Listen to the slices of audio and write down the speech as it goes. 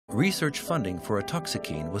research funding for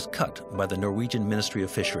atoxikine was cut by the Norwegian Ministry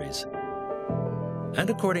of Fisheries. And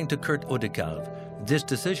according to Kurt Oddekalv, this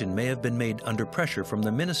decision may have been made under pressure from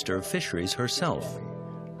the Minister of Fisheries herself.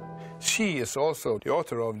 She is also the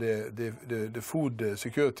author of the food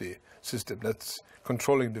security system that's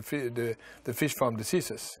controlling the fish farm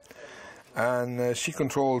diseases. And she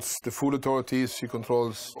controls the food authorities, she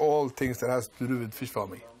controls all things that has to do with fish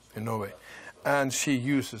farming in Norway. And she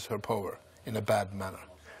uses her power in a bad manner.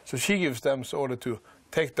 So she gives them the order to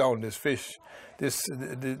take down this fish,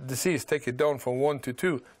 the disease, take it down from 1 to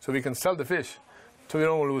 2, so we can sell the fish. So we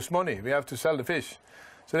don't lose money, we have to sell the fish.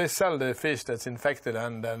 So they sell the fish that's infected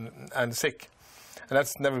and sick. And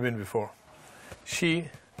that's never been before. She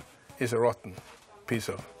is a rotten piece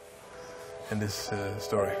of in this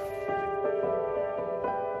story.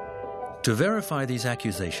 To verify these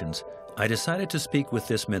accusations, I decided to speak with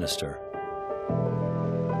this minister.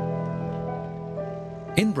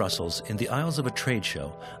 In Brussels, in the aisles of a trade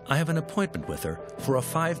show, I have an appointment with her for a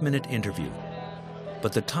 5-minute interview.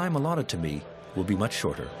 But the time allotted to me will be much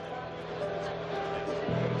shorter.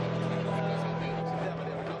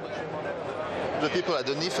 The people at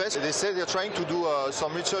the NIFES, they say they're trying to do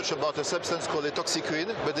some research about a substance called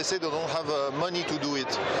toxicquine, but they say they don't have money to do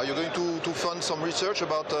it. Are you going to fund some research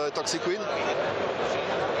about toxicquine?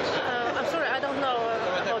 I'm sorry, I don't know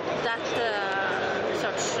about that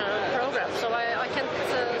research program, so I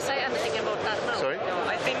can't say anything about that now. Sorry? No,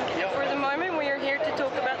 I think for the moment we are here to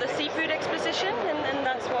talk about the seafood exposition, and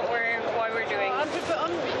that's why we're doing. I'm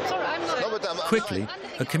sorry, I'm not. No, but Quickly,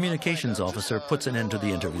 a communications officer puts an end to the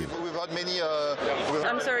interview. We've had many.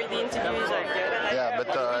 I'm sorry, the interview is over. Yeah, but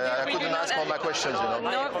I couldn't ask all my questions, you know.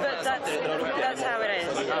 No, but that's how it is.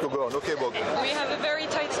 Go on, okay, Bob. We have a very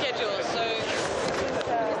tight schedule,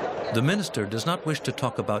 so. The minister does not wish to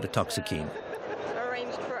talk about atoxikine.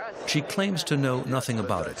 Arranged for us. She claims to know nothing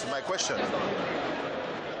about it. That's my question.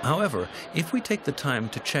 However, if we take the time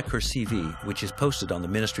to check her CV, which is posted on the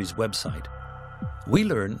ministry's website, we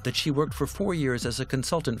learn that she worked for 4 years as a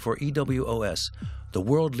consultant for EWOS, the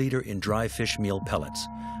world leader in dry fish meal pellets,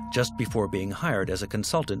 just before being hired as a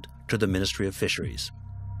consultant to the Ministry of Fisheries.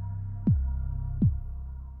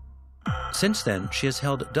 Since then, she has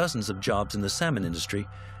held dozens of jobs in the salmon industry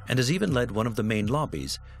and has even led one of the main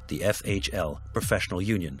lobbies, the FHL professional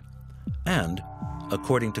union. And,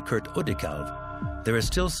 according to Kurt Oddekalv, there is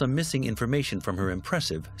still some missing information from her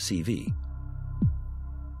impressive CV.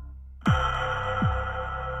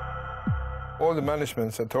 All the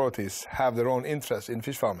management authorities have their own interest in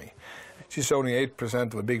fish farming. She's owning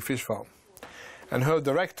 8% of a big fish farm. And her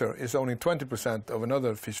director is owning 20% of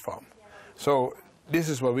another fish farm. So this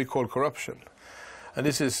is what we call corruption. And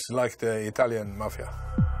this is like the Italian mafia.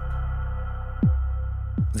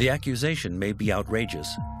 The accusation may be outrageous,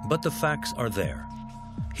 but the facts are there,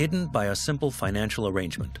 hidden by a simple financial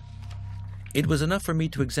arrangement. It was enough for me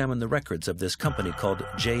to examine the records of this company called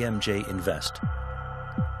JMJ Invest.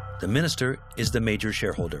 The minister is the major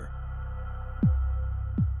shareholder.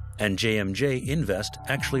 And JMJ Invest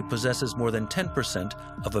actually possesses more than 10%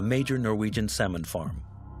 of a major Norwegian salmon farm,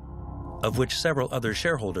 of which several other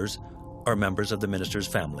shareholders are members of the minister's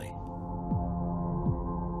family.